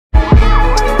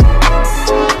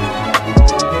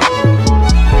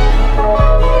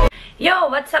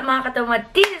What's up mga katamad?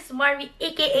 This is Marmie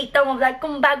aka Tomo Vlog.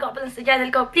 Kung bago ka pa lang sa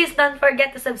channel ko, please don't forget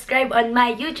to subscribe on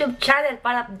my YouTube channel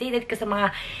para updated ka sa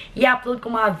mga i-upload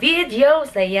kong mga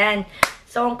videos. Ayan.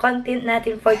 So, ang content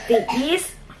natin for today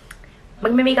is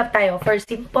magme-makeup tayo for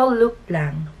simple look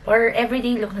lang. For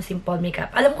everyday look na simple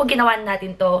makeup. Alam ko ginawa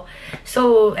natin to.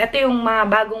 So, ito yung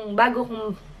mga bago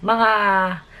kong mga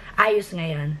ayos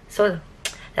ngayon. So,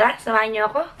 tara, samahan niyo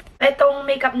ako. Itong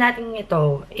makeup natin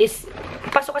ito is,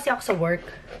 pasok kasi ako sa work.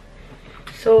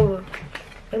 So,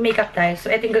 mag-makeup tayo. So,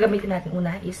 ito yung gagamitin natin.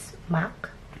 Una is MAC.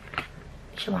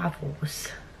 Hindi siya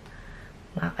makafocus.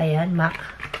 MAC, ayan, MAC.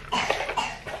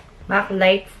 MAC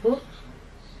Lightful.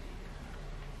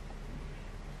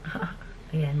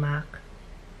 Ayan, MAC.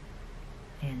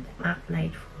 Ayan, MAC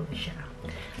Lightful siya.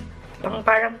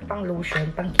 Parang pang lotion,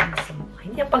 pang kinis sa mukha.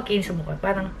 Hindi yung pang kinis sa mukha.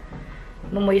 Parang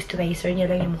moisturizer niya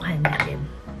lang yung mukha natin.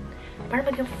 Para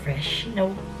maging fresh, you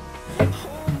know.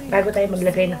 Bago tayo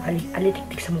maglagay ng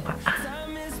alitiktik sa mukha.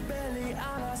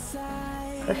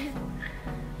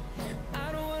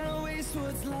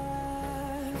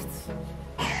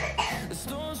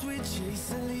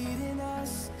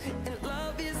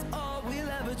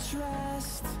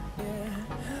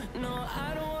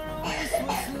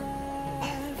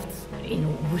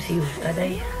 Inuubos yung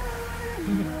taday.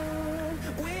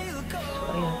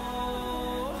 So, ayan.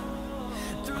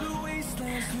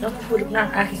 Nakapulog na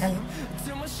ang aking ano.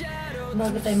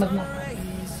 Bago tayo mag-makeup.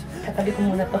 Tatabi ko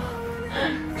muna to.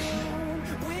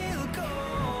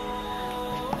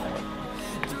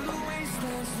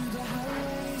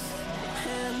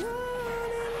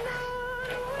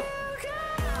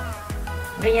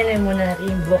 Ganyan na muna natin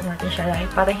yung buhok natin siya lang.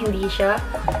 Para hindi siya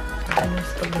ano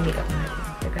sa pag-makeup natin.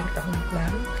 Nagamit ako ng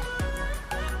plan.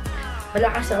 Wala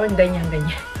kasi ako ganyan.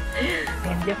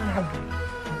 Kaya hindi ako nakabuhay.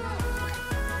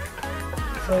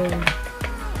 So,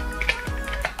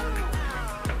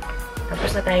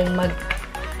 tapos na tayong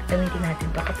gamitin natin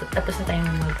ito. Tapos na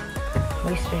tayong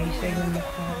moisturizer ng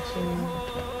mukha. So,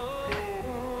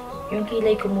 yung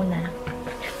kilay ko muna.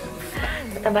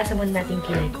 Tatabasan muna natin yung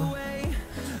kilay ko.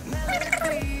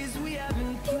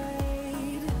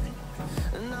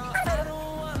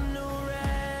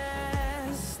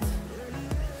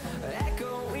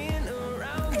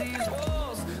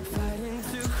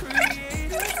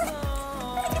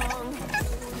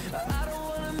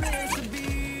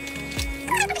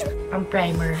 Ang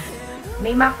primer.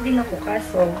 May MAC din ako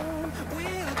kaso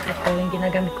ito yung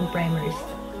ginagamit kong primer is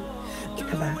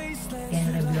ito ba? Ayan,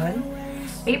 REVLON.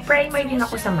 May primer din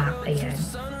ako sa MAC. Ayan.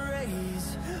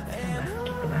 Diba?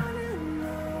 Ito ba?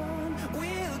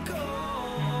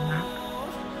 Ayan, MAC.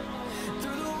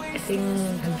 Ito yung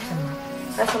gamit sa MAC.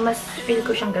 Kaso mas feel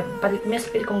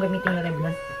kong gamitin yung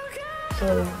REVLON. So,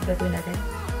 gagawin natin.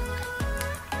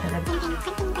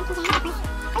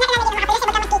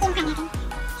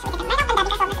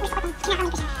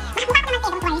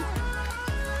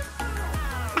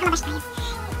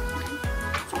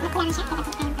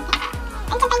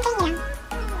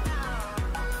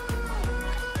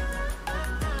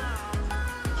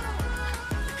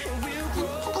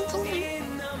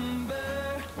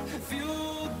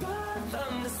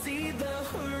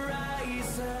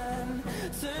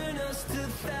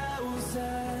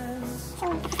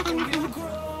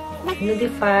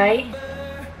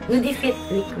 NUDE Fit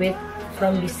Liquid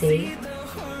from VISEE.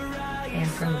 And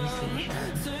from VISEE siya.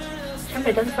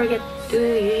 Siyempre, don't forget to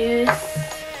use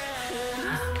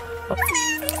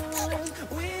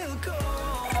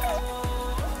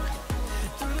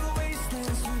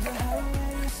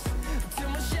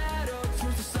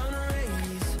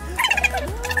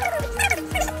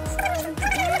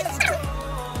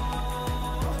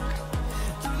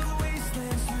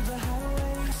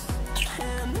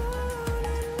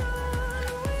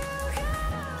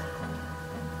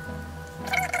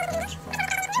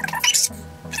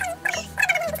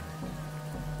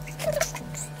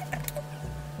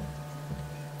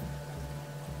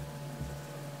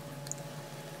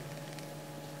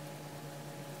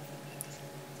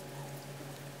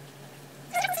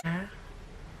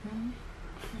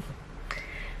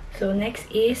So, next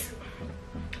is,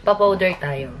 pa-powder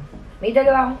tayo. May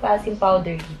dalawa akong klaseng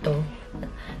powder dito.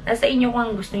 Nasa inyo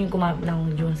kung gusto nyo gumamit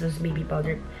ng Johnson's Baby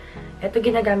Powder. Ito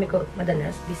ginagamit ko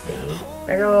madalas, VISEE.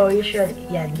 Pero usually,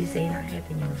 yan, VISEE.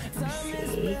 Nakakita nyo,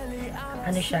 VISEE.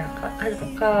 Ano siya,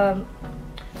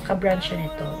 ka-brand siya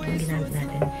nito, yung ginamit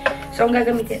natin. So, ang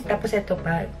gagamitin, tapos ito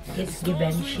pa, is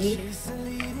GIVENCHY.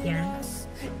 Yan.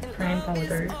 Prime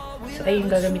powder. So, ayun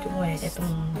yung gagamitin ko ngayon,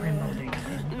 itong prime powder natin.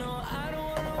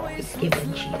 It's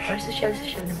GIVENCHY. Or social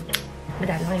naman.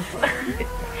 Madami ko po.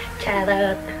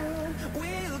 Charot.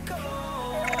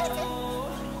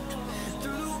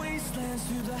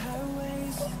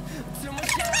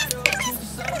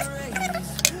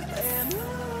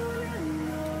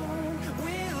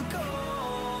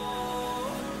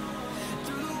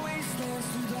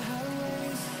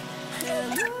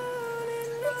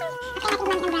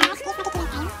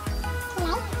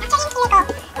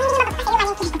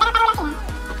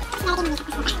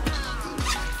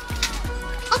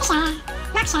 Ito siya.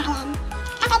 Lock siya, ayan.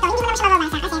 Kasi ito, hindi mo naman siya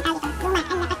mababasa kasi ang tawag ito, luma,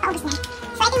 ang nakapag-paubos na.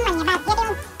 So, ito yung one niya, bag. Ito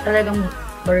yung talagang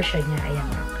version niya, ayan.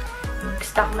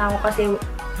 Stock na ako kasi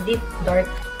deep dark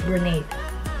brunette.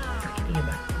 Nakita niyo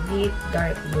ba? Deep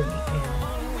dark brunette. Ayan.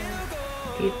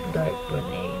 Deep dark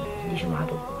brunette. Hindi siya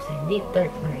makapagpusin. Deep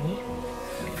dark brunette.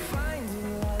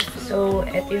 So,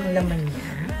 ito yung laman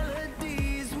niya.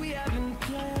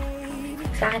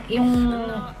 Sa akin, yung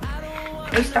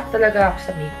may stock talaga ako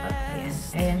sa makeup. Ayan.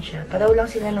 Ayan siya. Paraw lang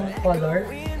sila ng color.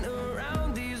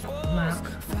 MAC.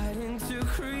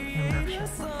 Yung MAC siya.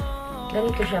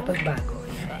 Gamit ko siya pag bago.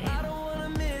 Ayan.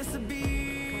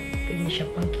 Pwede siya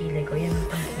pang kilay ko. Yan ang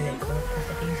pang kilay ko. Tapos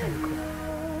ito yung sal ko.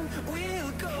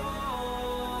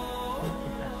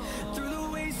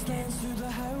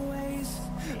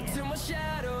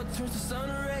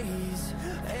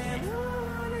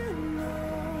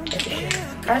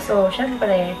 Kaso,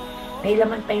 syempre, may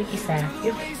laman pa yung isa.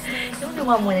 Yung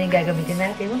luma muna yung gagamitin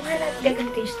natin. Huwag nga natin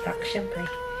gagamitin yung stock, syempre.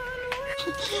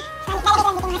 so, lalagay ko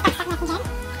lang dito yung mga stock natin dyan.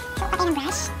 So, patay ng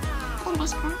brush. Ito yung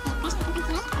brush ko. Okay, brush natin pang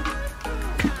kilay.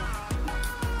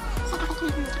 So, patay ko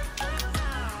na yung makeup.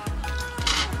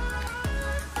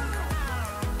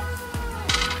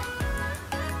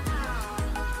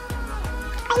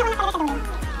 Pwede mo na talaga sa dulo.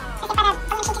 Kasi para,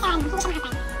 pag nag-shake sa hindi siya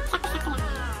makapal. Sakto-sakto lang.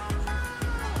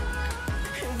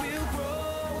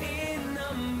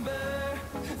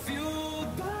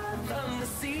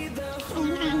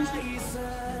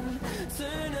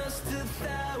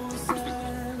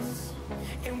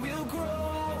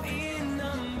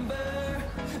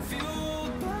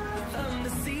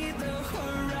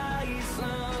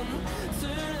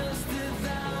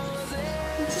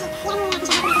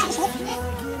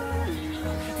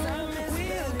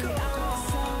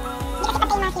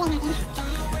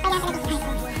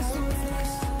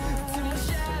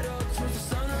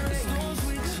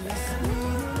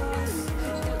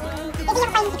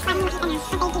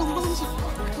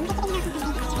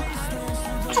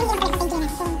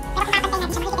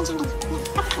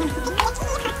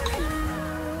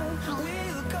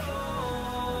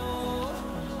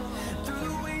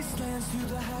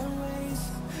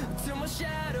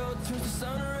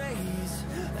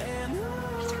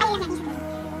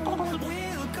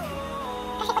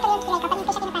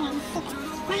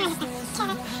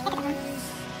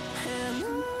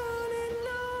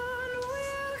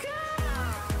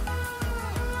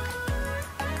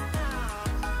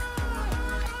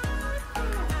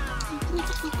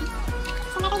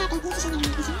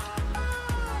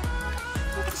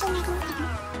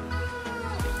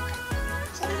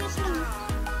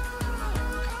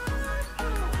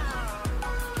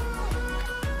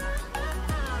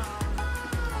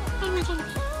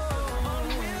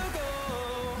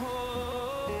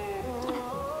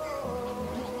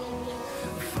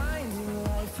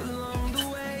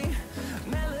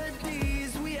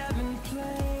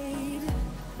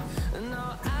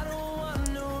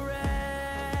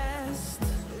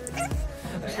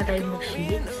 Basta tayo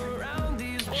mag-shades.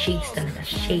 Shades talaga.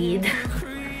 Shade.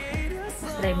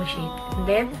 Basta tayo mag-shade. And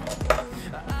then,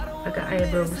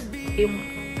 pagka-eyebrows, yung,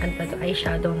 ano pa ito,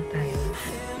 eyeshadow na tayo.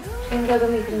 So, yung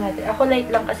gagamitin natin. Ako light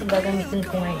lang kasi gagamitin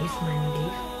ko ngayon is Monday.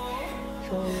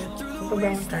 So,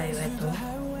 mag-brown tayo. Ito.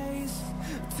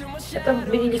 Ito,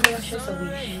 binili ko lang siya sa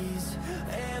Wish.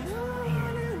 Ayan.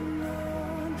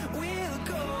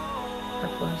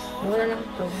 Tapos, muna lang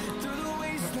ito.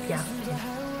 Yak.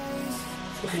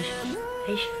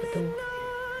 Eyeshadow.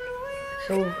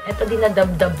 So, eto din na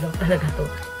dab-dab lang talaga to.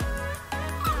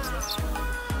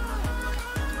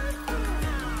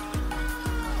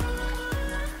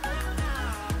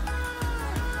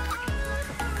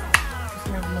 Tapos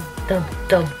na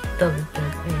mag-dab-dab.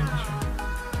 Ayan siya.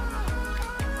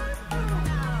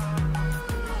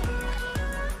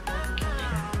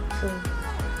 So,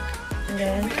 and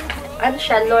then, ano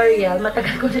siya, L'Oreal.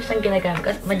 Matagal ko na siyang ginagamit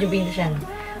kasi majubin na siya.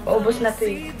 Paubos na ito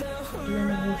eh.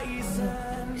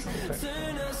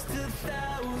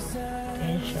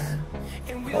 Ayan siya.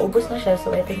 Paubos na siya. So,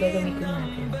 ito yung gagamitin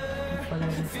natin.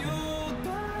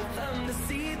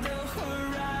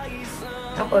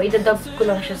 Ako, idadab ko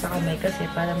lang siya sa kamay kasi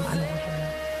para maano ko siya.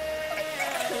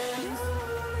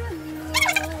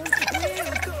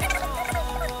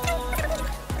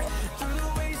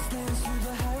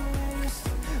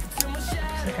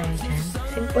 Basta tayo dyan.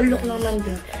 Simple look naman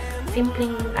din.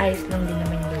 Simpleng eyes lang din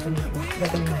naman yung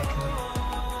gagawin natin.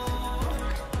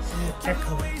 So,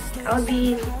 eto. I'll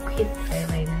be liquid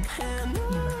eyeliner.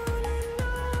 Diba?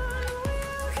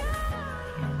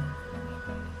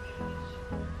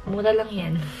 Mura lang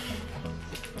yan.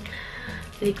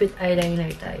 Liquid eyeliner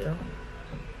tayo.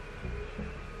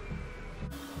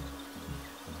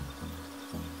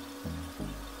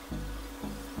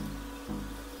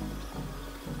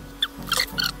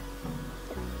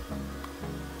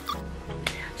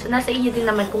 nasa inyo din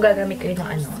naman kung gagamit kayo ng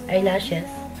ano, eyelashes.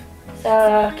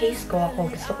 Sa case ko, ako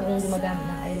gusto ko kung gumagamit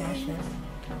ng eyelashes.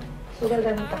 So,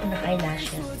 gagamit ako ng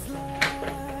eyelashes.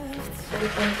 So,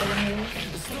 ito ko lang yun.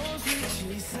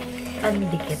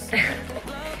 Ang dikit.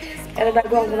 Pero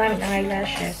bago ako gumamit ng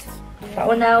eyelashes,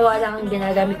 paunawa lang ang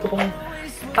ginagamit ko kung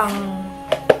pang,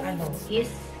 ano,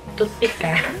 is toothpick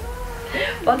ka.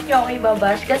 Huwag niyo ako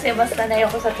ibabash kasi mas sanay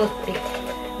ako sa toothpick.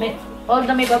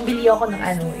 Although may pabili ako ng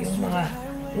ano, yung mga,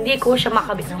 hindi ko siya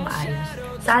makabit ng maayos.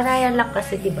 Sana yan lang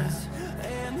kasi, diba?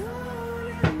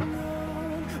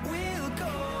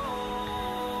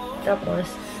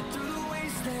 Tapos,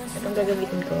 itong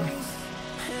gagamitin ko,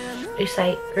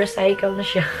 recycle na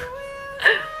siya.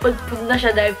 Pud-pud na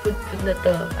siya dahil pud-pud na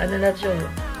to. Ano na siya,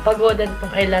 pagodan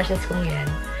pang eyelashes kong yan.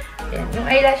 Ayan. Yung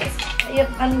eyelashes, yung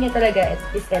ano niya talaga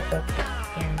is eto.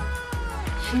 Ayan.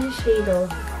 Shinsheido.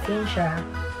 Ayan siya.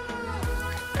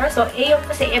 Kaso, yung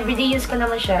kasi everyday use ko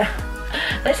naman siya.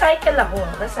 Recycle ako.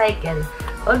 Recycle.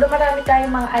 Although marami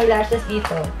tayong mga eyelashes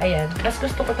dito. Ayan. Mas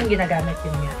gusto ko itong ginagamit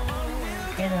yun nga.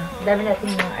 Ayan o. Dami natin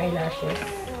yung mga eyelashes.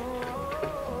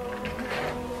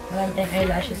 Marami tayong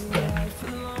eyelashes din.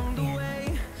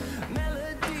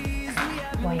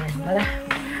 O, ayan.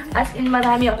 As in,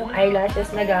 marami akong eyelashes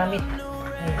na gamit.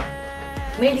 Ayan.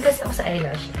 Mahilig kasi ako sa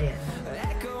eyelash. Ayan.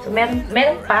 So,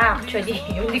 meron pa actually.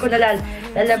 Yung hindi ko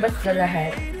lalabas na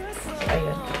lahat. So,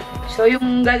 ayun. So,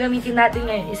 yung gagamitin natin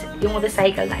ngayon is yung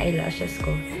recycle na eyelashes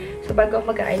ko. So, bago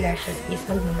ako mag-eyelashes is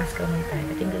mag-mascara muna tayo.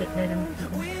 At yung galit na lang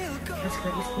ako.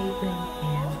 Mascara is Maybelline.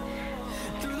 Ayan.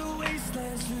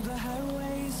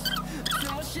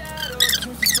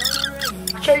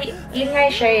 Actually, yun nga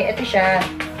siya eh. Ito siya.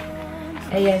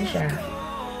 Ayan siya.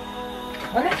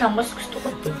 Wala lang. Mas gusto ko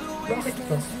to. Bakit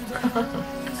to?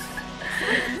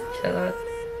 Charot.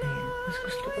 Ayan. Mas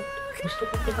gusto ko to. Gusto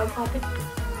ko pinagkapit to.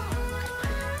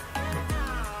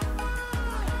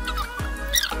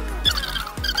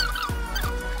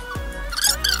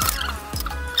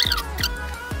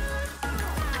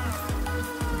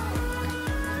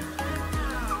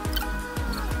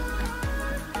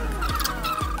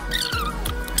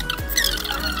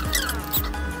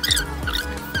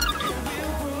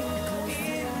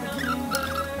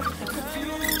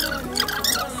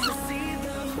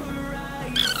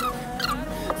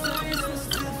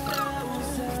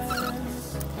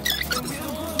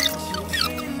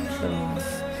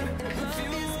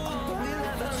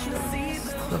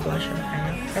 Mag-wash ang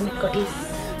ano. Gamit ko is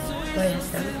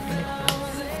YSL.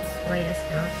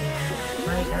 YSL. Ayan.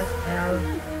 YSL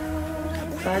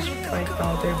Flash White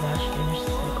Powder Wash Finish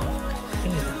ko.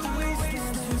 Tingin ko.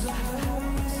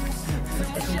 Mas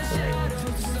ito yung kulay mo.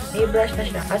 May brush na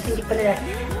siya. Kasi hindi pa nila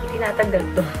tinatanggal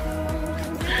to.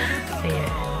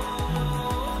 Ayan.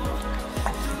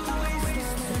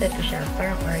 Tapos ito siya.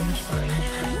 Parang orange. Ayan.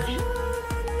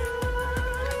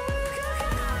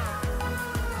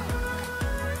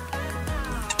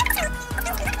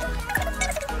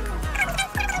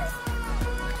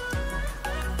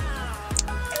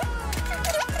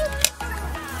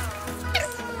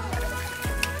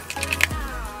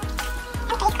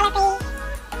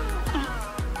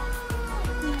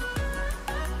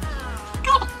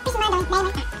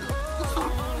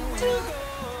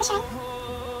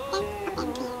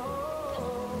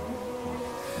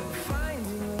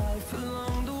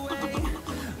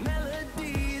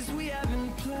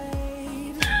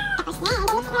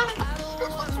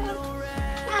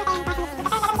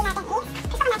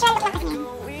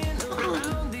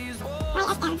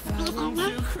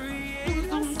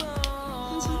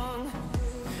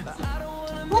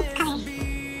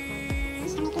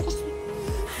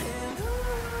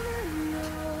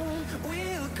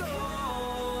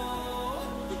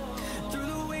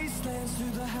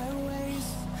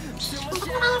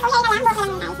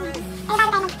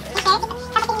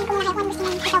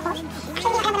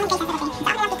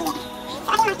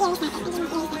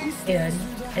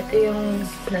 Ito yung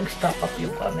nag-stock up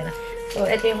yung camera. So,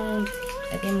 ito yung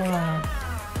mga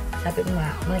sabi ko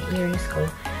nga, mga earrings ko.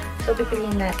 So,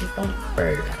 pipiliin natin itong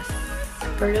pearls.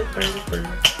 Pearl.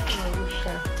 Ayun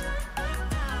siya.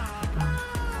 Ito.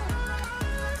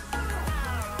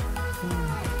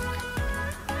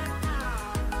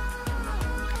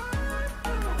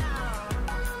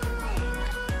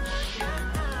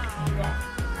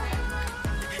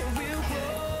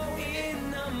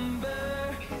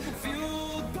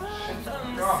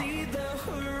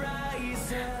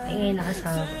 Ay,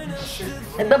 nakasawa.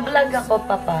 Nagbablog ako,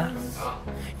 papa.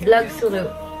 Vlog suru.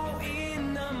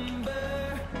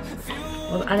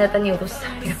 Anata ni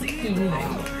Rosario.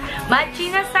 Machi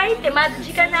na saite,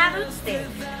 machi ka na ruste.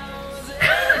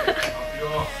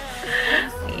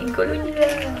 Ang gulo nila.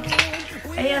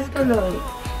 Ayan, tuloy.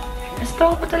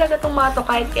 Gusto ko talaga itong mato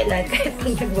kahit kailan. Kahit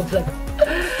nang nagbablog.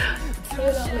 Wala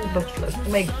akong nagbablog. Oh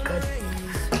my God.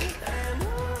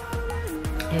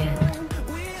 Ayan.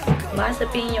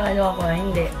 Masasabihin nyo ano ako.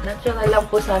 Hindi. Natural lang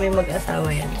po sa aming mag-asawa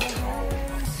yan.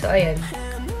 So, ayan.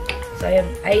 So, ayan.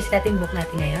 Ayos natin book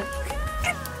natin ngayon.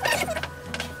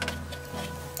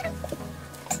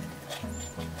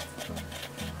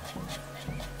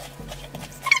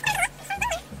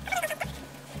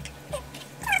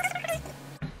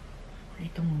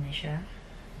 Ito muna siya.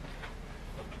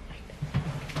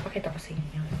 Pakita ko sa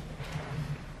inyo.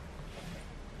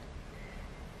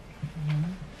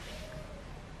 Ayan.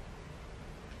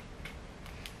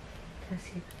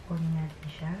 Tapos ipon natin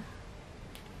siya.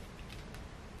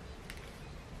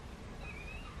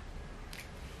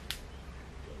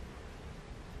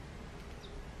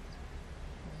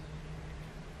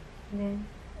 Then,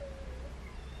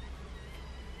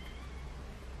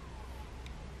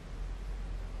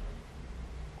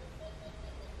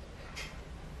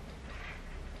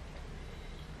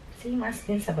 same as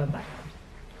din sa baba.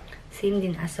 Same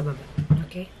din as sa baba.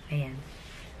 Okay? Ayan.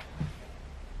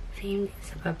 Same din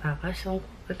sa baba. So,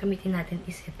 gagamitin natin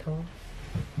is ito.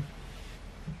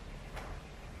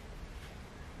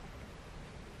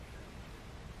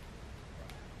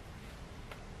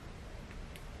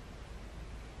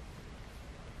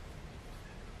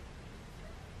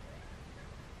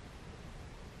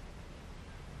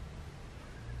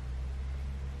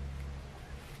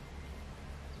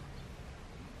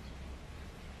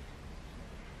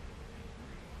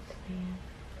 Ayan.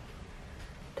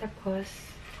 Tapos,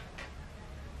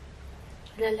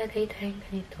 lalagay tayong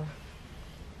ganito.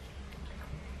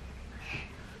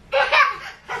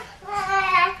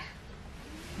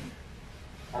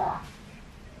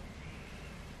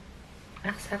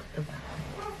 Sakto ba?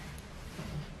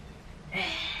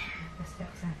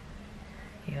 Sakto.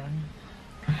 Yun.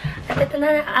 At ito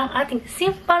na ang ating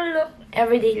simple look,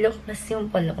 everyday look na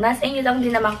simple look. Nasa inyo lang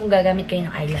din naman kung gagamit kayo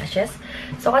ng eyelashes.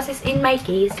 So, kasi in my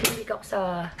case, hindi ako sa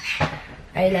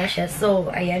eyelashes.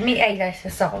 So, ayan, may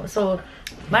eyelashes ako. So,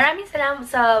 maraming salamat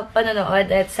sa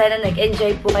panonood at sana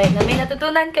nag-enjoy po kayo na may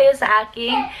natutunan kayo sa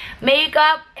aking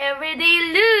makeup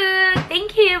everyday look.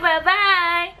 Thank you!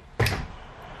 Bye-bye!